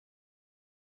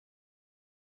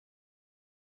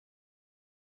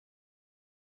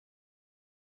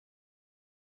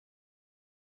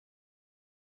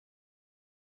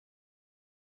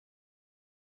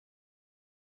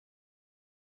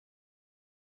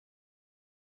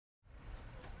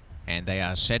And they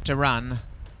are set to run.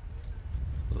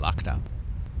 Locked up.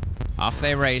 Off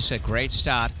they race, a great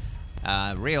start.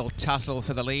 Real tussle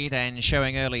for the lead, and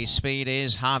showing early speed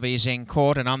is Harvey's in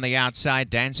court, and on the outside,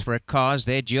 Dance for a Cause.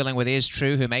 They're dueling with Is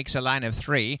True, who makes a line of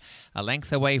 3. A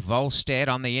length away, Volstead.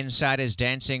 On the inside is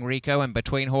Dancing Rico, and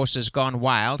between horses Gone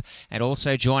Wild. And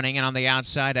also joining in on the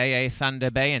outside, AA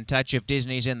Thunder Bay, and Touch of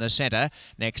Disney's in the centre.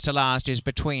 Next to last is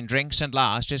Between Drinks, and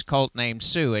last is Colt Named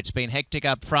Sue. It's been hectic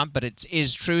up front, but it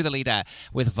Is True the leader,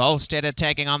 with Volstead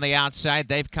attacking on the outside.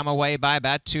 They've come away by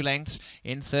about 2 lengths.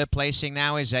 In third placing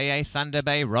now is AA Thunder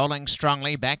Bay, rolling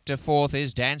strongly. Back to fourth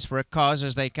is Dance for a Cause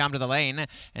as they come to the lane.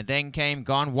 And then came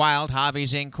Gone Wild,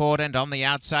 Harvey's in court, and on the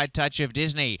outside, Touch of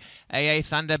Disney. AA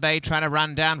Thunder Bay trying to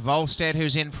run down Volstead,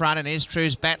 who's in front, and Is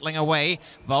True's battling away.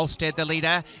 Volstead the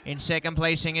leader. In second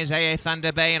placing is AA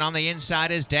Thunder Bay, and on the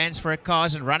inside is Dance for a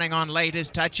Cause, and running on late is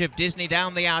Touch of Disney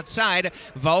down the outside.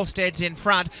 Volstead's in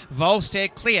front.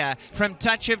 Volstead clear from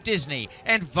Touch of Disney,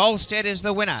 and Volstead is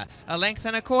the winner. A length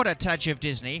and a quarter, Touch of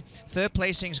Disney. Third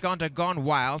placing's gone to Gone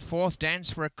Wild. Fourth,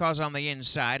 Dance for a Cause on the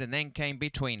inside, and then came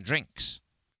Between Drinks.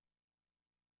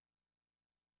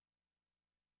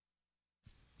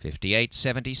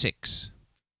 58.76.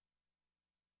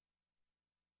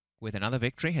 With another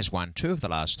victory, has won 2 of the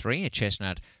last 3. A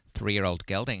chestnut 3-year-old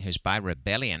gelding who's by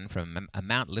Rebellion from a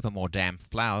Mount Livermore Dam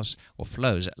flows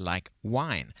like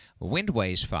wine.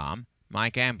 Windways Farm,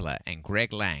 Mike Ambler and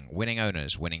Greg Lang, winning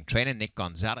owners, winning trainer Nick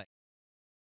Gonzalez.